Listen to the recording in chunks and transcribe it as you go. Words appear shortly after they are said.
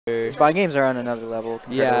His bot games are on another level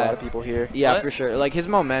compared to a lot of people here. Yeah, for sure. Like, his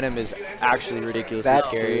momentum is actually ridiculously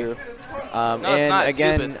scary. True. And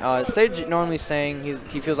again, Sage normally saying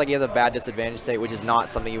he feels like he has a bad disadvantage state, which is not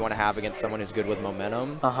something you want to have against someone who's good with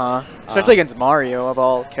momentum. Especially against Mario of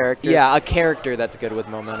all characters. Yeah, a character that's good with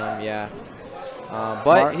momentum. Yeah.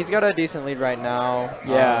 But he's got a decent lead right now.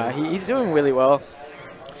 Yeah, he's doing really well.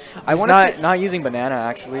 He's not using banana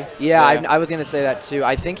actually. Yeah, I was gonna say that too.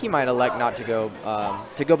 I think he might elect not to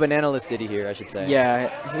go banana-less Diddy here, I should say.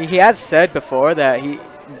 Yeah, he has said before that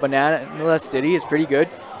banana-less Diddy is pretty good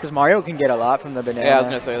because Mario can get a lot from the banana. Yeah, I was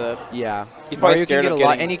gonna say that. Yeah, he's probably scared of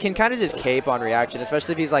getting, and he can kind of just cape on reaction,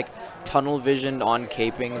 especially if he's like tunnel visioned on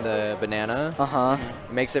caping the banana.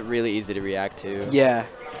 Makes it really easy to react to. Yeah.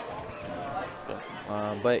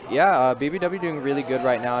 But yeah, BBW doing really good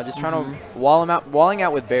right now. Just trying to wall him out. Walling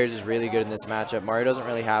out with bears is really good in this matchup. Mario doesn't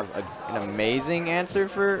really have an amazing answer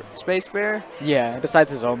for Space Bear. Yeah,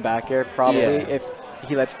 besides his own back air, probably, if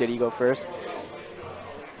he lets Diddy go first.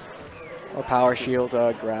 Or Power Shield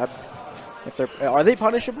grab. Are they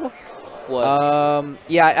punishable? What?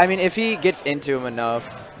 Yeah, I mean, if he gets into him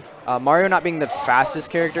enough. Mario not being the fastest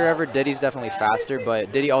character ever, Diddy's definitely faster,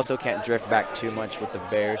 but Diddy also can't drift back too much with the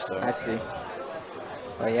bear. So I see.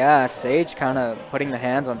 But yeah, Sage kind of putting the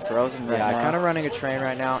hands on FroZn right now. Yeah, kind of running a train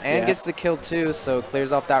right now, and gets the kill too, so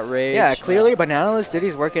clears off that rage. Yeah, clearly banana-less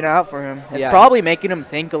Diddy's working out for him. It's probably making him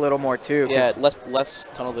think a little more too. Yeah, less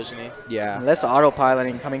tunnel vision-y. Yeah. Less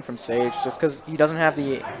autopiloting coming from Sage, just because he doesn't have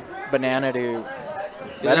the banana to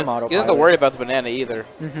let him autopilot. He doesn't have to worry about the banana either.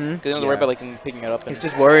 He doesn't have to worry about picking it up. He's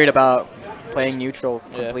just worried about playing neutral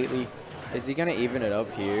completely. Is he gonna even it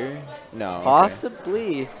up here? No.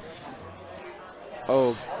 Possibly.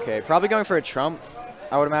 Okay, probably going for a trump,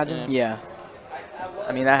 I would imagine. Yeah.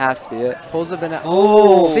 I mean, that has to be it. Pulls the banana.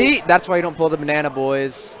 Oh! See? That's why you don't pull the banana,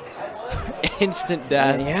 boys. Instant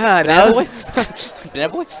death. Yeah, that was...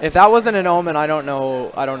 Banana boy? If that wasn't an omen, I don't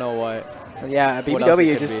know what. Yeah,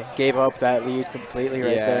 BBW just gave up that lead completely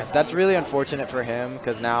right there. That's really unfortunate for him,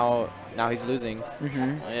 because now he's losing.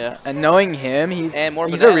 Yeah. And knowing him, he's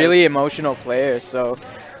a really emotional player, so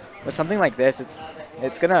with something like this,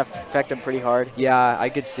 it's going to affect him pretty hard. Yeah, I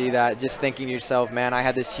could see that. Just thinking to yourself, man, I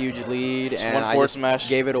had this huge lead, and I just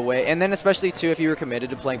gave it away. And then especially, too, if you were committed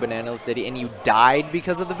to playing Banana-less Diddy and you died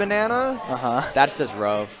because of the banana, that's just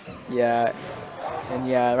rough. Yeah. And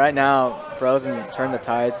yeah, right now, FroZn turned the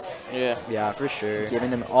tides. Yeah, for sure. Giving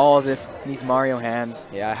him all of these Mario hands.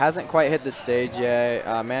 Yeah, hasn't quite hit the stage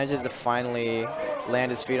yet. Manages to finally land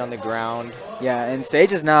his feet on the ground. Yeah, and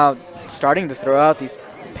Sage is now starting to throw out these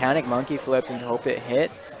panic monkey flips and hope it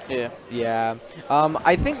hits. Yeah.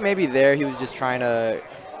 I think maybe there he was just trying to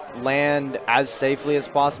land as safely as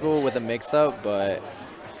possible with a mix-up, but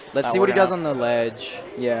let's see what he does on the ledge.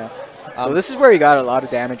 Yeah. So this is where he got a lot of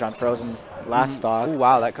damage on FroZn last stock. Oh,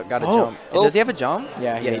 wow, that got a jump. Does he have a jump?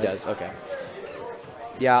 Yeah, he does. Okay.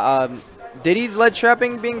 Yeah, Diddy's ledge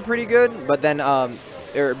trapping being pretty good, but then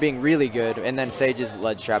or being really good, and then Sage's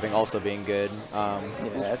ledge trapping also being good.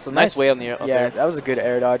 Yeah, so nice way on the that was a good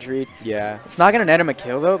air dodge read. Yeah. It's not going to net him a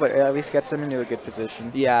kill, though, but it at least gets him into a good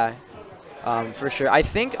position. Yeah, for sure. I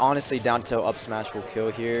think, honestly, down tilt up smash will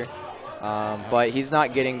kill here, but he's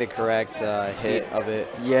not getting the correct hit of it.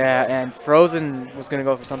 Yeah, and FroZn was going to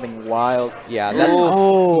go for something wild. Yeah, that's...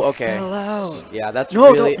 okay. Fell out. Yeah, that's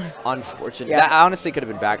really unfortunate. Yeah. That honestly could have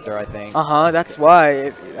been back there, I think. That's why.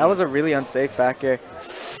 That was a really unsafe back air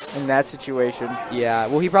in that situation. Yeah,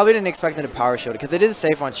 well, he probably didn't expect him to power shield it, because it is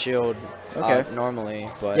safe on shield normally.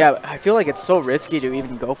 But yeah, I feel like it's so risky to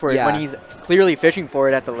even go for it when he's clearly fishing for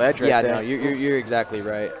it at the ledge right there. No, you're exactly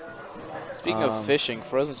right. Speaking of fishing,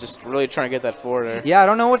 FroZn's just really trying to get that forward air. Yeah, I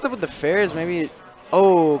don't know what's up with the fares. Maybe...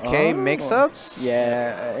 Okay, mix-ups?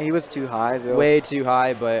 Yeah, he was too high, though. Way too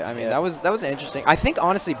high, but, I mean, that was interesting. I think,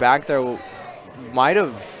 honestly, back there might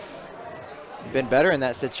have been better in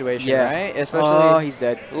that situation, right? Especially... he's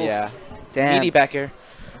dead. Oof. Yeah. Damn. Needy back here.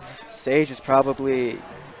 Sage is probably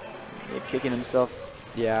kicking himself.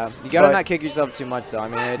 Yeah, you gotta not kick yourself too much, though. I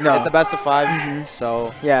mean, it's a best of 5,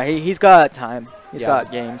 so... Yeah, he's got time. He's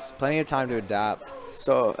got games. Plenty of time to adapt.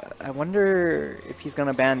 So, I wonder if he's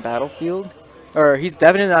gonna ban Battlefield? Or he's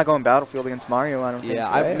definitely not going Battlefield against Mario, I don't think.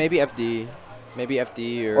 Yeah, maybe FD. Maybe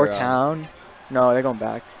FD or Town. No, they're going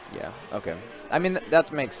back. Yeah, okay. I mean,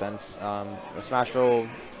 that makes sense. Smashville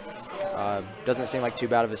doesn't seem like too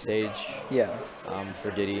bad of a stage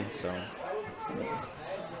for Diddy, so...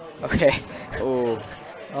 Okay. Oh.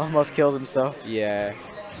 Almost kills himself. Yeah.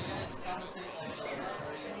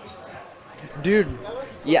 Dude.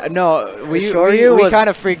 Yeah, no, we kind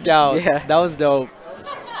of freaked out. Yeah. That was dope.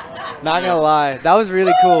 Not gonna lie, that was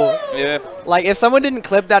really cool. Yeah. Like, if someone didn't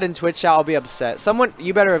clip that in Twitch chat, I'll be upset.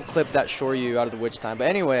 You better have clipped that Shoryu out of the witch time. But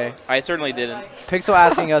anyway, I certainly didn't. Pixel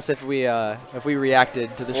asking us if we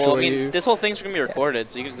reacted to the Shoryu. I mean, this whole thing's gonna be recorded,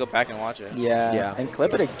 so you can just go back and watch it. Yeah. Yeah. And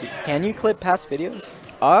clip it. Can you clip past videos?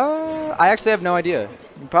 I actually have no idea.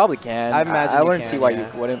 You probably can. I imagine I you wouldn't can, see why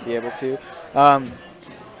yeah. you wouldn't be able to.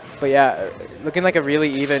 But yeah, looking like a really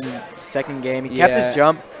even second game. He kept his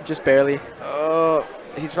jump just barely.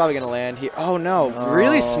 He's probably going to land here. Oh, no.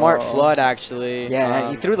 Really smart flood, actually.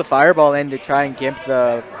 Yeah, he threw the fireball in to try and gimp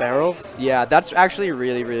the barrels. Yeah, that's actually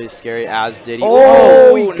really, really scary, as Diddy.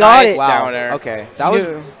 Oh, he got nice it. Wow. Down there. Okay, that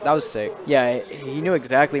was sick. Yeah, he knew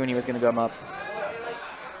exactly when he was going to come up.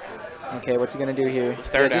 Okay, what's he going to do here?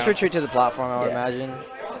 Yeah, just retreat to the platform, I would imagine.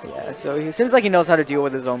 Yeah, so he seems like he knows how to deal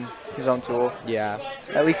with his own tool. Yeah.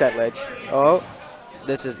 At least that ledge. Oh.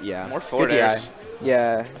 This is, yeah. More forward Good DI. airs.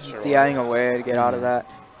 Yeah, DIing away to get out of that.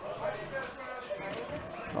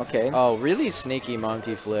 Okay. Oh, really sneaky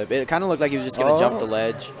monkey flip. It kind of looked like he was just going to jump the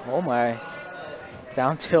ledge. Oh my.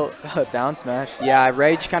 Down tilt, down smash. Yeah,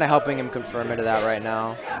 Rage kind of helping him confirm into that right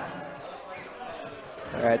now.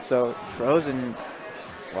 Alright, so FroZn.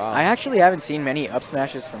 Wow. I actually haven't seen many up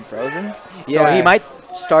smashes from FroZn. So Yeah. he might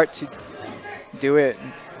start to do it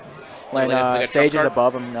when like a Sage is trump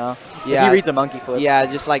above him now. Yeah. If he reads a monkey flip. Yeah,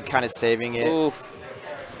 just like kind of saving it. Oof.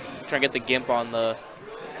 Trying to get the gimp on the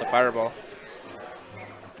fireball.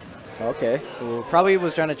 Okay. Ooh, probably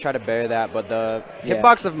was trying to bear that, but the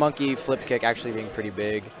hitbox of monkey flip kick actually being pretty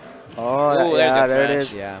big. Oh, Ooh, yeah, there's that there it smash.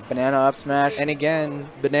 is. Yeah. Banana up smash. And again,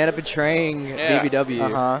 Banana betraying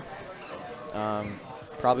BBW.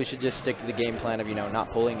 Probably should just stick to the game plan of, you know,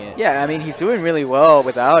 not pulling it. Yeah, I mean, he's doing really well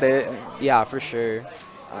without it. Yeah, for sure.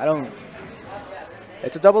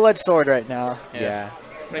 It's a double-edged sword right now. Yeah.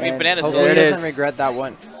 I mean, And Banana's Hopefully he there it doesn't is. regret that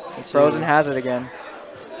one. FroZn has it again.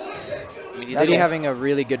 I mean, Diddy having a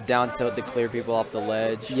really good down tilt to clear people off the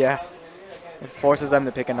ledge. Yeah. It forces them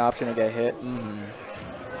to pick an option to get hit.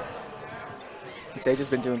 Sage has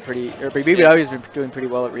been doing BBW has been doing pretty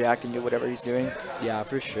well at reacting to whatever he's doing. Yeah,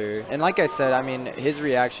 for sure. And like I said, I mean, his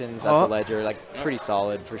reactions at the ledge are like pretty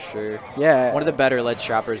solid for sure. Yeah. One of the better ledge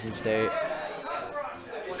trappers in state.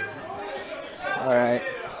 All right.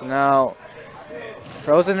 So now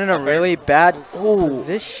FroZn in a really bad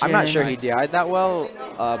position. I'm not sure he DI'd that well,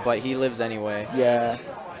 but he lives anyway. Yeah.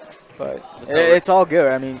 But it's all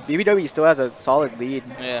good. I mean, BBW still has a solid lead.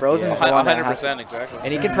 Yeah. FroZn's the one that has 100% exactly.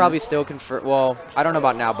 And he could probably still confirm. Well, I don't know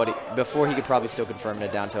about now, but before he could probably still confirm a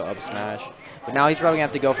down tilt up smash. But now he's probably gonna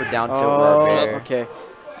have to go for down tilt or bear. Okay.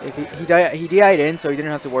 If he DI'd in, so he didn't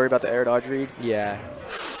have to worry about the air dodge read. Yeah.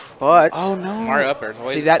 But oh no. Mario up air.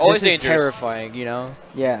 See that always this is dangerous. terrifying, you know.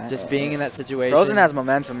 Yeah. Just being in that situation. FroZn has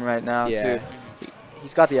momentum right now Yeah. too.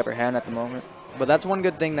 He's got the upper hand at the moment. But that's one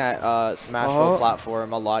good thing that Smashville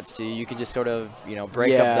platform allots to you. You can just sort of, you know,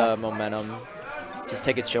 break up the momentum. Just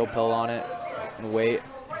take a chill pill on it and wait.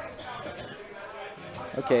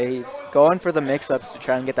 Okay, he's going for the mix-ups to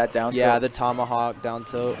try and get that down tilt. Yeah, the tomahawk down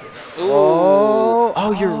tilt. Ooh.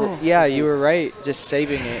 You were right. Just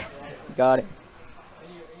saving it. Got it.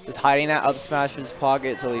 Just hiding that up smash in his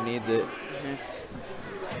pocket till he needs it.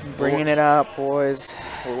 Bringing it up, boys.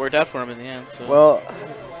 Well, it worked out for him in the end. So. Well,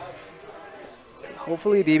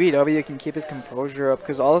 hopefully BBW can keep his composure up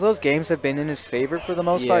because all of those games have been in his favor for the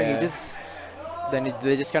most part. They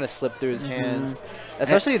just kind of slipped through his hands.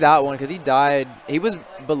 Especially that one because he died. He was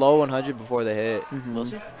below 100 before the hit,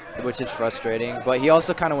 which is frustrating. But he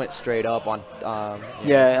also kind of went straight up on.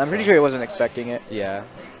 I'm pretty sure he wasn't expecting it. Yeah.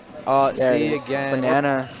 See again.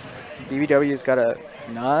 Banana. BBW's got to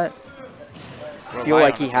not feel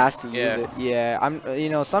like he has to use it. Yeah, you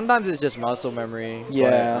know, sometimes it's just muscle memory.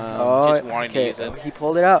 Yeah. But, just wanting to use it. He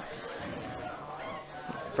pulled it out.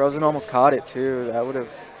 FroZn almost caught it too. That would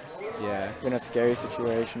have been a scary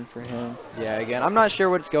situation for him. Yeah, again, I'm not sure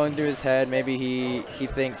what's going through his head. Maybe he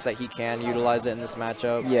thinks that he can utilize it in this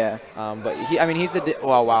matchup. Yeah. But I mean, he's the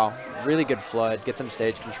wow, really good flood. Gets him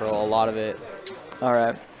stage control, a lot of it. All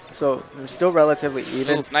right. So they're still relatively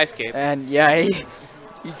even. Ooh, nice cape. And yeah, he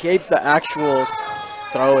capes the actual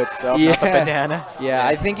throw itself, not the banana. Yeah,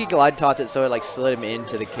 I think he glide tots it so it like slid him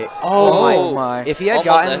into the kick. Oh my. If he had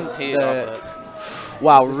almost gotten the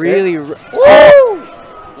wow, really. Woo!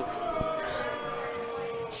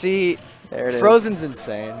 See, there it is. FroZn's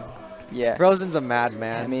insane. Yeah. FroZn's a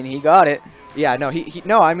madman. I mean, he got it. Yeah, no,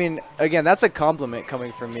 no, I mean, again, that's a compliment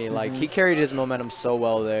coming from me. Like, he carried his momentum so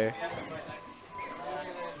well there.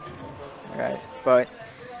 All right, but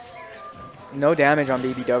no damage on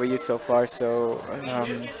BBW so far, so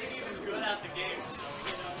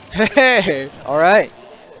hey, all right.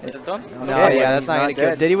 Is it done? No, yeah, that's not going to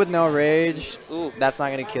kill. Diddy with no rage. Ooh. That's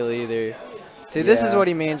not going to kill either. See, this is what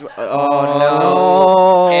he means.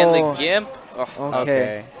 Oh, no. And the Gimp. Oh.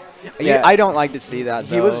 Okay. Yeah. I don't like to see that,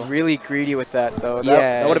 though. He was really greedy with that, though.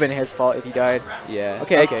 That would have been his fault if he died. Yeah.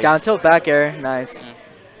 Okay, down tilt back air. Nice.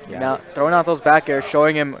 Yeah. Now, throwing out those back airs,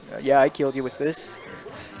 showing him, yeah, I killed you with this.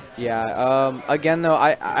 Yeah. Again, though,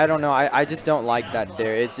 I don't know. I just don't like that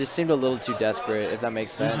dare. It just seemed a little too desperate, if that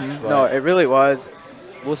makes sense. No, it really was.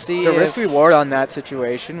 We'll see. The risk reward on that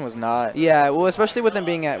situation was not. Yeah, well, especially with him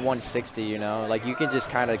being at 160, you know, like you can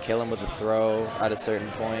just kind of kill him with a throw at a certain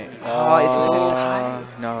point. Oh, it's a little high.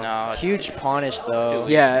 No. Huge punish though.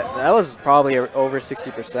 Yeah, that was probably over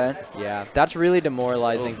 60%. Yeah, that's really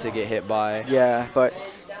demoralizing to get hit by. Yeah, but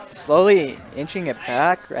slowly inching it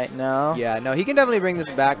back right now. Yeah, no, he can definitely bring this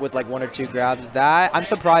back with like 1 or 2 grabs. I'm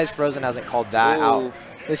surprised FroZn hasn't called that out.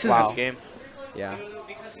 This is game. Yeah.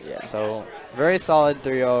 So very solid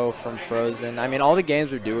 3-0 from FroZn. I mean, all the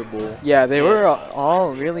games were doable. Yeah, they were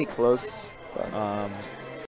all really close. But